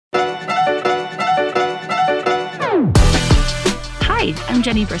I'm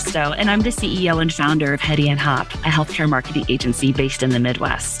Jenny Bristow, and I'm the CEO and founder of Hetty and Hop, a healthcare marketing agency based in the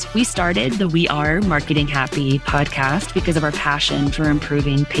Midwest. We started the We Are Marketing Happy podcast because of our passion for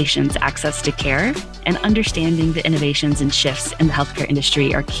improving patients' access to care, and understanding the innovations and shifts in the healthcare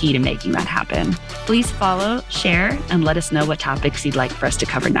industry are key to making that happen. Please follow, share, and let us know what topics you'd like for us to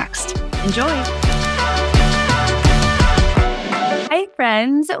cover next. Enjoy! Hi,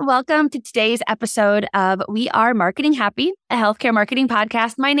 friends. Welcome to today's episode of We Are Marketing Happy, a healthcare marketing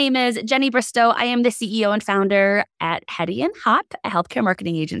podcast. My name is Jenny Bristow. I am the CEO and founder at Hetty and Hop, a healthcare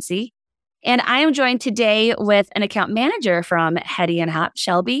marketing agency. And I am joined today with an account manager from Hetty and Hop,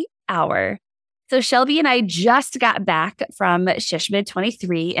 Shelby Auer. So Shelby and I just got back from SHSMD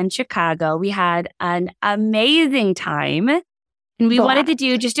 23 in Chicago. We had an amazing time. And we wanted to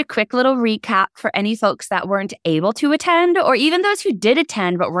do just a quick little recap for any folks that weren't able to attend, or even those who did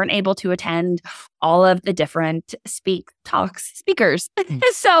attend but weren't able to attend all of the different speakers.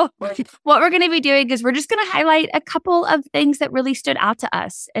 So what we're going to be doing is we're just going to highlight a couple of things that really stood out to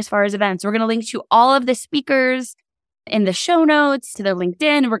us as far as events. We're going to link to all of the speakers in the show notes, to their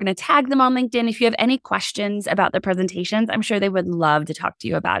LinkedIn. We're going to tag them on LinkedIn. If you have any questions about the presentations, I'm sure they would love to talk to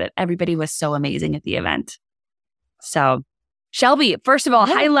you about it. Everybody was so amazing at the event. So Shelby, first of all,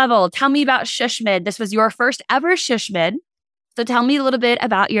 high level, tell me about SHSMD. This was your first ever SHSMD. So tell me a little bit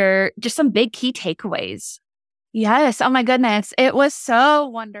about just some big key takeaways. Yes. Oh my goodness. It was so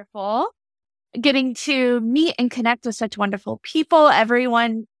wonderful getting to meet and connect with such wonderful people.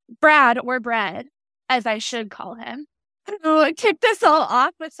 Everyone, Brad, as I should call him, who kicked us all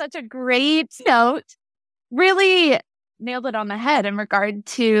off with such a great note, really nailed it on the head in regard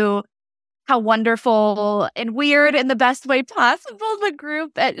to how wonderful and weird in the best way possible the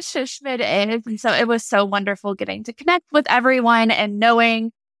group at SHSMD is. And so it was so wonderful getting to connect with everyone and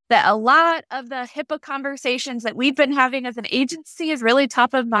knowing that a lot of the HIPAA conversations that we've been having as an agency is really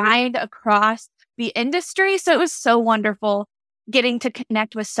top of mind across the industry. So it was so wonderful getting to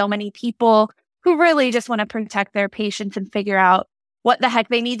connect with so many people who really just want to protect their patients and figure out what the heck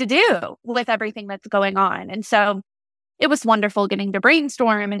they need to do with everything that's going on. And so it was wonderful getting to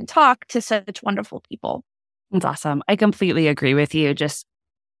brainstorm and talk to such wonderful people. That's awesome. I completely agree with you. Just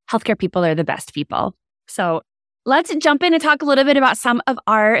healthcare people are the best people. So let's jump in and talk a little bit about some of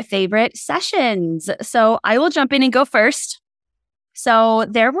our favorite sessions. So I will jump in and go first. So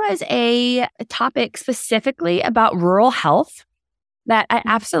there was a topic specifically about rural health that I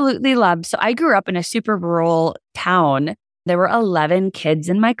absolutely loved. So I grew up in a super rural town. There were 11 kids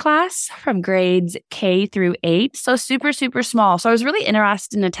in my class from grades K through 8. So super, super small. So I was really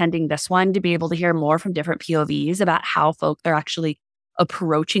interested in attending this one to be able to hear more from different POVs about how folks are actually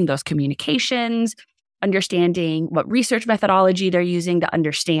approaching those communications, understanding what research methodology they're using to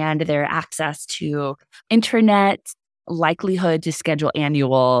understand their access to internet, likelihood to schedule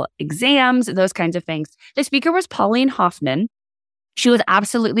annual exams, those kinds of things. The speaker was Pauline Hoffman. She was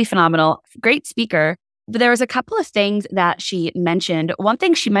absolutely phenomenal, great speaker. But there was a couple of things that she mentioned. One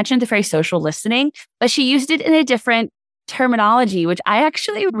thing, she mentioned the phrase social listening, but she used it in a different terminology, which I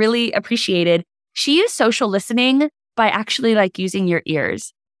actually really appreciated. She used social listening by actually using your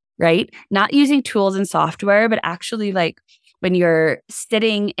ears, right? Not using tools and software, but actually when you're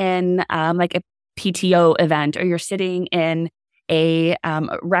sitting in a PTO event, or you're sitting in a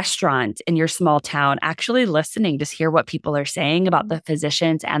restaurant in your small town, actually listening to hear what people are saying about the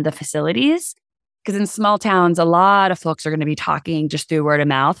physicians and the facilities. Because in small towns, a lot of folks are going to be talking just through word of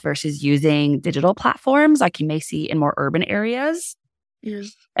mouth versus using digital platforms like you may see in more urban areas. Yeah.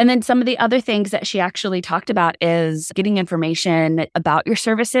 And then some of the other things that she actually talked about is getting information about your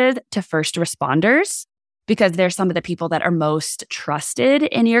services to first responders, because they're some of the people that are most trusted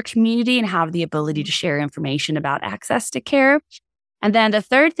in your community and have the ability to share information about access to care. And then the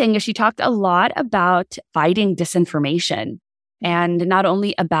third thing is she talked a lot about fighting disinformation. And not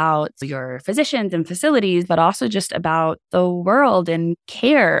only about your physicians and facilities, but also just about the world and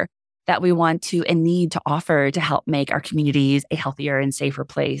care that we want to and need to offer to help make our communities a healthier and safer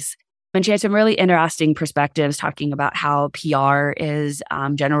place. And she had some really interesting perspectives talking about how PR is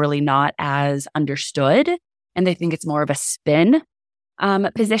generally not as understood. And they think it's more of a spin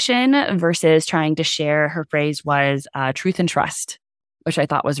position versus trying to share, her phrase was truth and trust, which I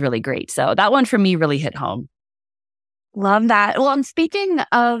thought was really great. So that one for me really hit home. Love that. Well, and speaking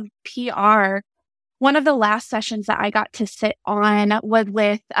of PR, one of the last sessions that I got to sit on was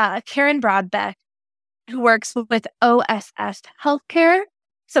with Karen Broadbeck, who works with OSS Healthcare.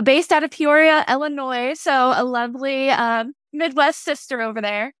 So based out of Peoria, Illinois. So a lovely Midwest sister over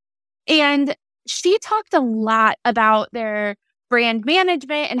there. And she talked a lot about their brand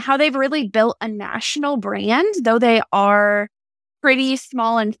management and how they've really built a national brand, though they are pretty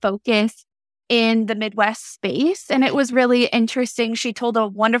small and focused in the Midwest space. And it was really interesting. She told a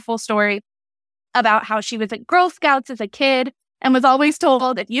wonderful story about how she was at Girl Scouts as a kid and was always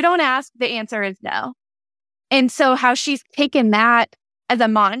told, if you don't ask, the answer is no. And so how she's taken that as a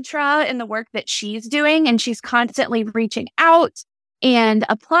mantra in the work that she's doing, and she's constantly reaching out and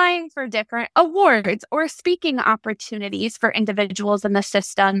applying for different awards or speaking opportunities for individuals in the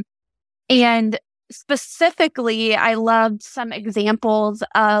system. And specifically, I loved some examples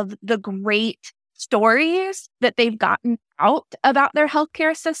of the great stories that they've gotten out about their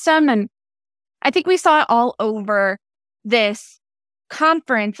healthcare system. And I think we saw it all over this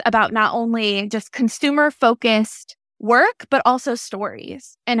conference about not only just consumer-focused work, but also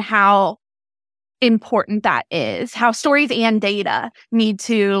stories and how important that is, how stories and data need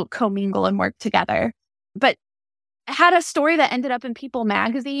to commingle and work together. But had a story that ended up in People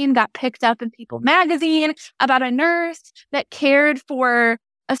magazine, got picked up in People magazine about a nurse that cared for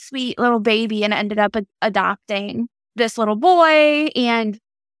a sweet little baby and ended up adopting this little boy, and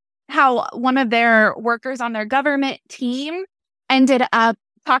how one of their workers on their government team ended up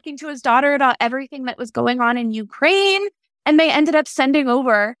talking to his daughter about everything that was going on in Ukraine. And they ended up sending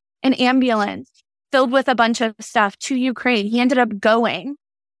over an ambulance filled with a bunch of stuff to Ukraine. He ended up going.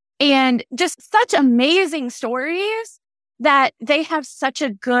 And just such amazing stories that they have such a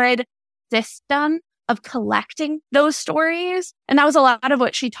good system of collecting those stories. And that was a lot of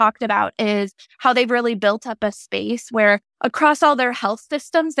what she talked about, is how they've really built up a space where across all their health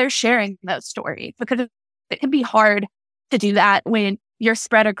systems, they're sharing those stories, because it can be hard to do that when you're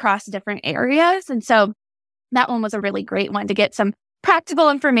spread across different areas. And so that one was a really great one to get some practical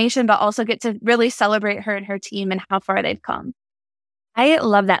information, but also get to really celebrate her and her team and how far they've come. I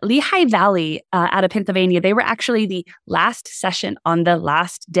love that. Lehigh Valley out of Pennsylvania, they were actually the last session on the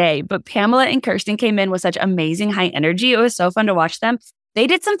last day. But Pamela and Kirsten came in with such amazing high energy. It was so fun to watch them. They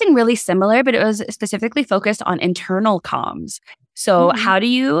did something really similar, but it was specifically focused on internal comms. So how do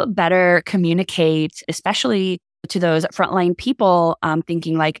you better communicate, especially to those frontline people,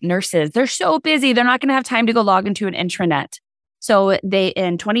 thinking like nurses? They're so busy. They're not going to have time to go log into an intranet. So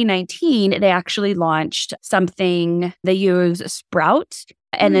in 2019, they actually launched something. They use Sprout,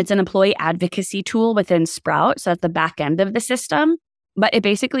 and it's an employee advocacy tool within Sprout. So at the back end of the system, but it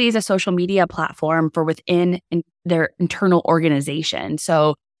basically is a social media platform for within their internal organization.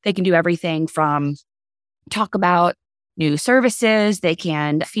 So they can do everything from talk about new services. They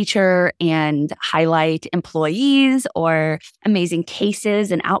can feature and highlight employees or amazing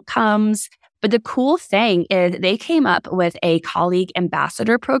cases and outcomes. But the cool thing is they came up with a colleague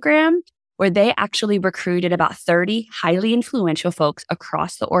ambassador program where they actually recruited about 30 highly influential folks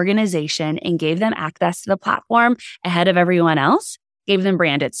across the organization and gave them access to the platform ahead of everyone else, gave them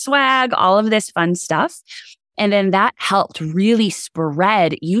branded swag, all of this fun stuff. And then that helped really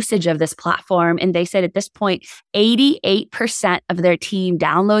spread usage of this platform. And they said at this point, 88% of their team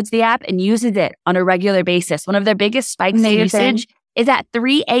downloads the app and uses it on a regular basis. One of their biggest spikes in usage is at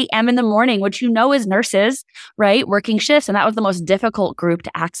 3 a.m. in the morning, which is nurses, right? Working shifts. And that was the most difficult group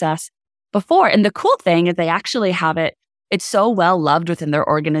to access before. And the cool thing is they actually have it's so well loved within their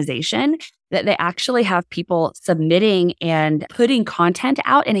organization that they actually have people submitting and putting content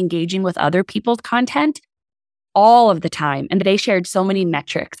out and engaging with other people's content all of the time. And they shared so many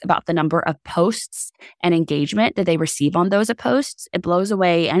metrics about the number of posts and engagement that they receive on those posts. It blows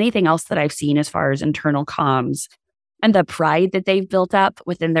away anything else that I've seen as far as internal comms. And the pride that they've built up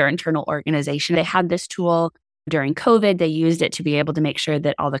within their internal organization. They had this tool during COVID. They used it to be able to make sure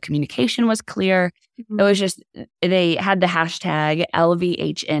that all the communication was clear. It was just, they had the hashtag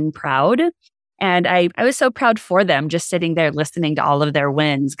LVHN proud. And I was so proud for them just sitting there listening to all of their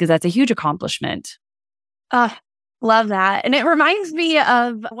wins, because that's a huge accomplishment. Love that. And it reminds me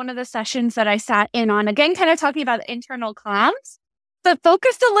of one of the sessions that I sat in on, again, kind of talking about internal comms, but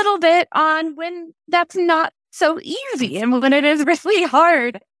focused a little bit on when that's not so easy and when it is really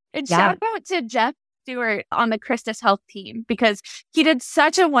hard. And shout out to Jeff Stewart on the Christus Health team, because he did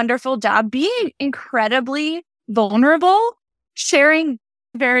such a wonderful job being incredibly vulnerable, sharing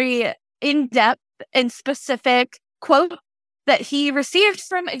very in-depth and specific quotes that he received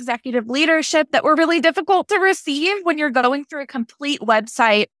from executive leadership that were really difficult to receive when you're going through a complete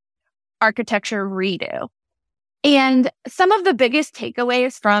website architecture redo. And some of the biggest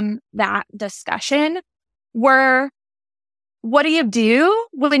takeaways from that discussion were, what do you do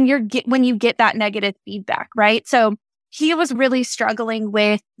when you get that negative feedback, right? So he was really struggling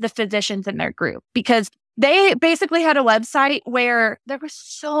with the physicians in their group, because they basically had a website where there was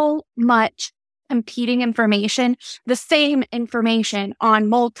so much competing information, the same information on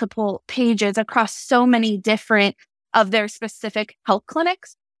multiple pages across so many different of their specific health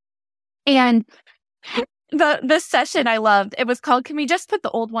clinics. And the session I loved, it was called, "Can we just put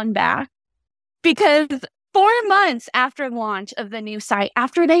the old one back?" Because 4 months after launch of the new site,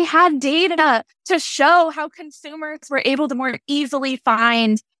 after they had data to show how consumers were able to more easily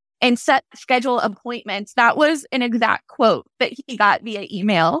find and schedule appointments, that was an exact quote that he got via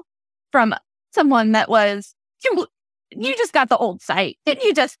email from someone that was, you just got the old site. Didn't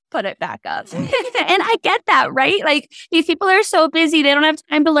you just put it back up? And I get that, right? Like, these people are so busy. They don't have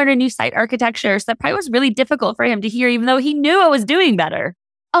time to learn a new site architecture. So that probably was really difficult for him to hear, even though he knew it was doing better.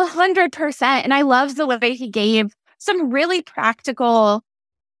 100%. And I love the way he gave some really practical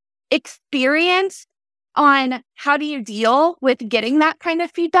experience on how do you deal with getting that kind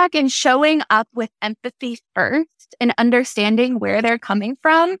of feedback and showing up with empathy first and understanding where they're coming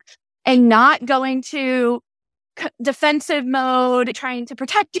from and not going to defensive mode, trying to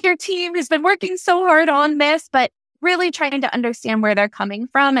protect your team who's been working so hard on this, but really trying to understand where they're coming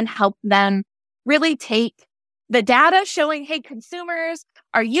from and help them really take the data showing, hey, consumers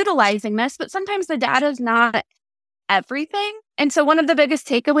are utilizing this, but sometimes the data is not everything. And so one of the biggest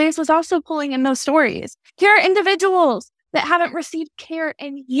takeaways was also pulling in those stories. Here are individuals that haven't received care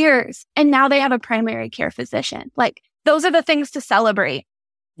in years, and now they have a primary care physician. Like, those are the things to celebrate.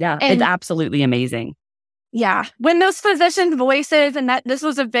 Yeah, it's absolutely amazing. Yeah. When those physician voices, and that this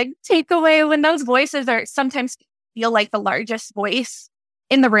was a big takeaway, when those voices are sometimes feel like the largest voice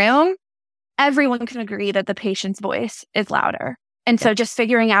in the room, everyone can agree that the patient's voice is louder. And so just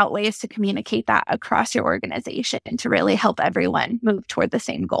figuring out ways to communicate that across your organization and to really help everyone move toward the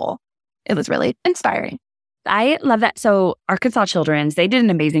same goal. It was really inspiring. I love that. So Arkansas Children's, they did an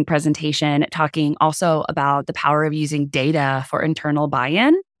amazing presentation talking also about the power of using data for internal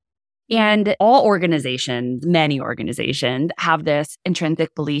buy-in. And all organizations, many organizations, have this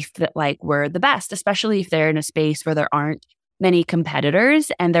intrinsic belief that, like, we're the best, especially if they're in a space where there aren't many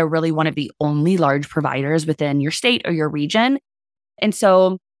competitors and they're really one of the only large providers within your state or your region. And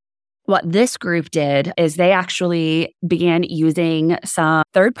so what this group did is they actually began using some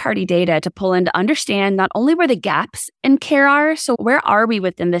third-party data to pull in to understand not only where the gaps in care are, so where are we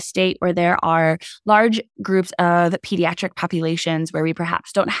within the state where there are large groups of pediatric populations where we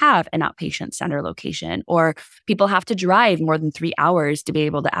perhaps don't have an outpatient center location, or people have to drive more than 3 hours to be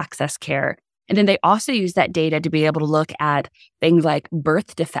able to access care. And then they also use that data to be able to look at things like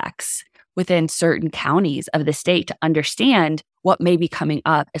birth defects within certain counties of the state to understand what may be coming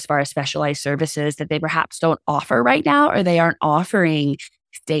up as far as specialized services that they perhaps don't offer right now, or they aren't offering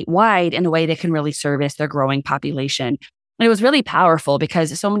statewide in a way that can really service their growing population. And it was really powerful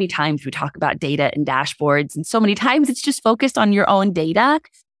because so many times we talk about data and dashboards, and so many times it's just focused on your own data.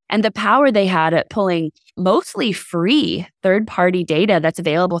 And the power they had at pulling mostly free third-party data that's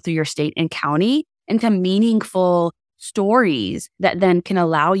available through your state and county into meaningful stories that then can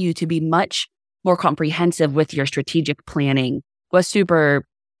allow you to be much more comprehensive with your strategic planning was super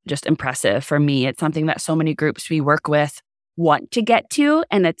just impressive for me. It's something that so many groups we work with want to get to,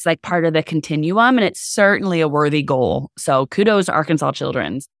 and it's like part of the continuum, and it's certainly a worthy goal. So kudos to Arkansas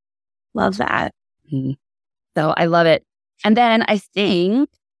Children's. Love that. Mm-hmm. So I love it. And then I think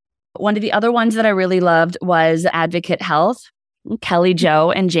one of the other ones that I really loved was Advocate Health. Kelly,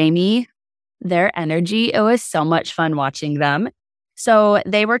 Joe, and Jamie, their energy, it was so much fun watching them. So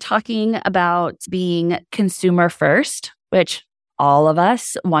they were talking about being consumer first, which all of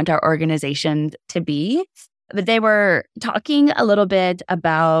us want our organization to be. But they were talking a little bit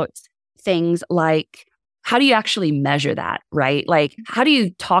about things like, how do you actually measure that, right? Like, how do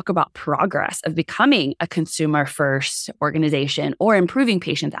you talk about progress of becoming a consumer first organization or improving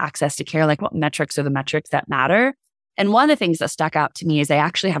patient access to care? Like, what metrics are the metrics that matter? And one of the things that stuck out to me is they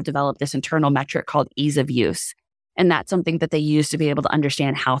actually have developed this internal metric called ease of use. And that's something that they use to be able to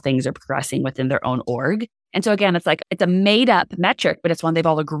understand how things are progressing within their own org. And so again, it's like, it's a made up metric, but it's one they've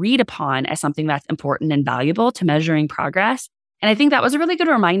all agreed upon as something that's important and valuable to measuring progress. And I think that was a really good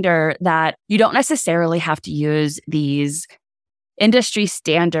reminder that you don't necessarily have to use these industry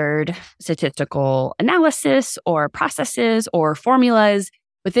standard statistical analysis or processes or formulas.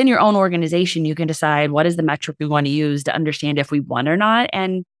 Within your own organization, you can decide what is the metric we want to use to understand if we won or not.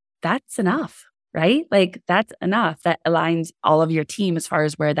 And that's enough, right? Like, that's enough. That aligns all of your team as far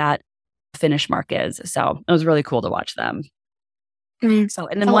as where that finish mark is. So it was really cool to watch them. So,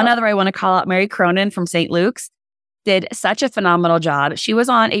 and then one other I want to call out, Mary Cronin from St. Luke's did such a phenomenal job. She was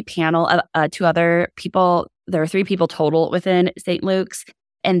on a panel of two other people. There were 3 people total within St. Luke's,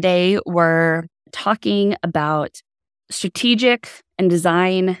 and they were talking about strategic and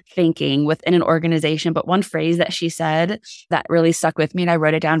design thinking within an organization. But one phrase that she said that really stuck with me, and I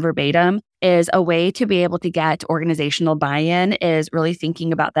wrote it down verbatim, is a way to be able to get organizational buy-in is really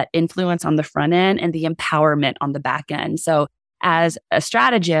thinking about that influence on the front end and the empowerment on the back end. So as a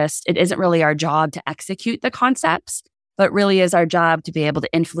strategist, it isn't really our job to execute the concepts, but really is our job to be able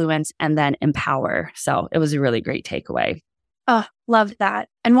to influence and then empower. So it was a really great takeaway. Oh, love that.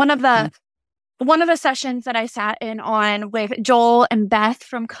 And one of the sessions that I sat in on with Joel and Beth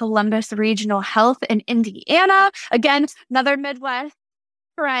from Columbus Regional Health in Indiana, again, another Midwest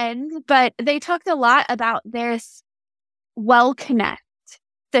friend, but they talked a lot about this WellConnect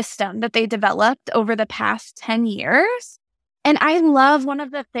system that they developed over the past 10 years. And I love one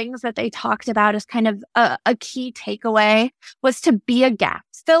of the things that they talked about as kind of a key takeaway was to be a gap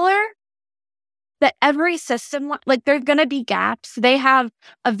filler. That every system, like there's going to be gaps. They have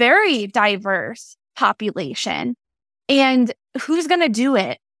a very diverse population. And who's going to do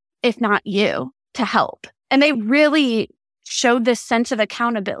it if not you to help? And they really showed this sense of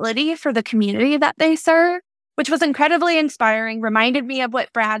accountability for the community that they serve, which was incredibly inspiring. Reminded me of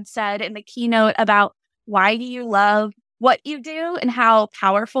what Brad said in the keynote about why do you love what you do and how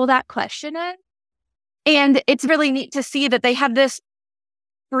powerful that question is. And it's really neat to see that they have this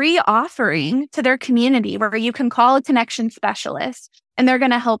free offering to their community where you can call a connection specialist and they're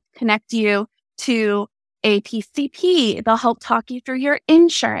going to help connect you to a PCP. They'll help talk you through your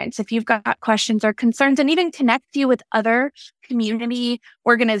insurance if you've got questions or concerns, and even connect you with other community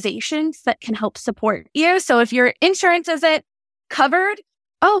organizations that can help support you. So if your insurance isn't covered,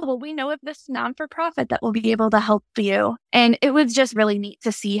 we know of this non-for-profit that will be able to help you. And it was just really neat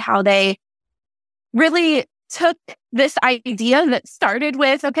to see how they really took this idea that started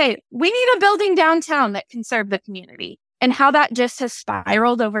with, okay, we need a building downtown that can serve the community, and how that just has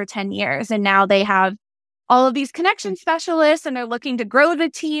spiraled over 10 years. And now they have all of these connection specialists and they're looking to grow the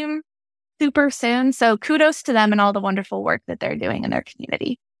team super soon. So kudos to them and all the wonderful work that they're doing in their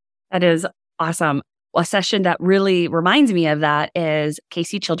community. That is awesome. A session that really reminds me of that is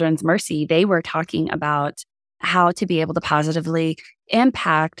Casey Children's Mercy. They were talking about how to be able to positively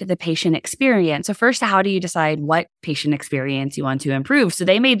impact the patient experience. So first, how do you decide what patient experience you want to improve? So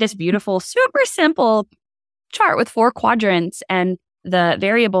they made this beautiful, super simple chart with 4 quadrants, and the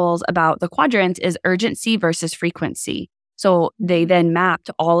variables about the quadrants is urgency versus frequency. So they then mapped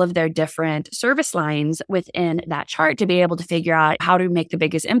all of their different service lines within that chart to be able to figure out how to make the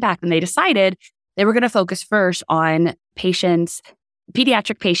biggest impact. And they decided they were going to focus first on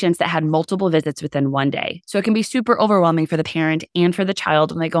pediatric patients that had multiple visits within one day. So it can be super overwhelming for the parent and for the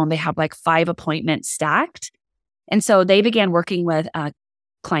child when they go and they have like 5 appointments stacked. And so they began working with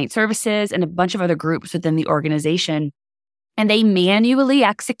client services and a bunch of other groups within the organization. And they manually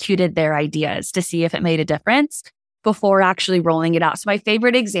executed their ideas to see if it made a difference before actually rolling it out. So my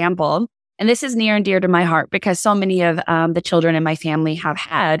favorite example, and this is near and dear to my heart because so many of the children in my family have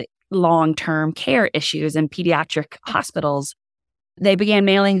had long-term care issues in pediatric hospitals. They began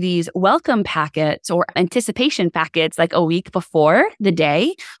mailing these welcome packets or anticipation packets like a week before the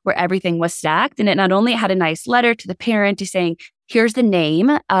day where everything was stacked. And it not only had a nice letter to the parent to saying, here's the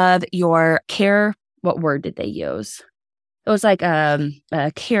name of your care, what word did they use? It was like a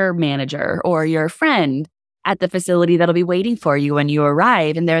care manager or your friend at the facility that'll be waiting for you when you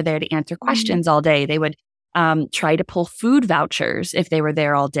arrive. And they're there to answer questions all day. They would try to pull food vouchers if they were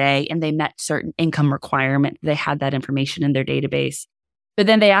there all day and they met certain income requirement. They had that information in their database. But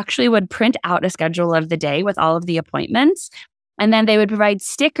then they actually would print out a schedule of the day with all of the appointments. And then they would provide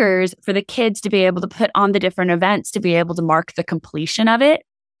stickers for the kids to be able to put on the different events to be able to mark the completion of it.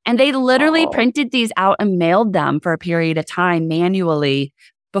 And they literally printed these out and mailed them for a period of time manually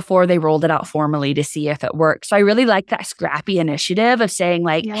before they rolled it out formally to see if it worked. So I really like that scrappy initiative of saying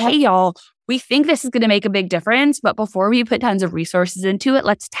like, hey, y'all, we think this is going to make a big difference, but before we put tons of resources into it,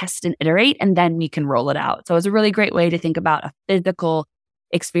 let's test and iterate, and then we can roll it out. So it's a really great way to think about a physical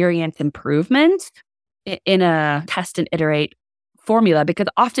experience improvement in a test and iterate formula, because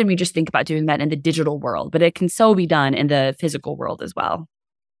often we just think about doing that in the digital world, but it can so be done in the physical world as well.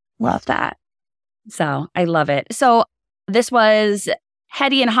 Love that. So I love it. So this was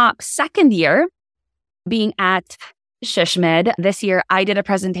Hetty and Hop's second year being at SHSMD. This year, I did a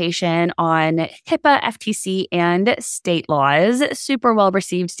presentation on HIPAA, FTC, and state laws. Super well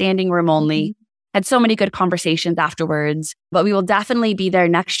received, standing room only. Had so many good conversations afterwards, but we will definitely be there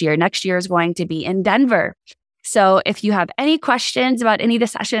next year. Next year is going to be in Denver. So if you have any questions about any of the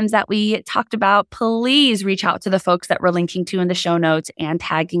sessions that we talked about, please reach out to the folks that we're linking to in the show notes and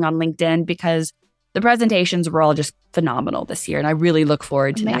tagging on LinkedIn, because the presentations were all just phenomenal this year. And I really look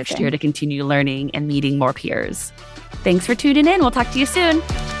forward to next year to continue learning and meeting more peers. Thanks for tuning in. We'll talk to you soon.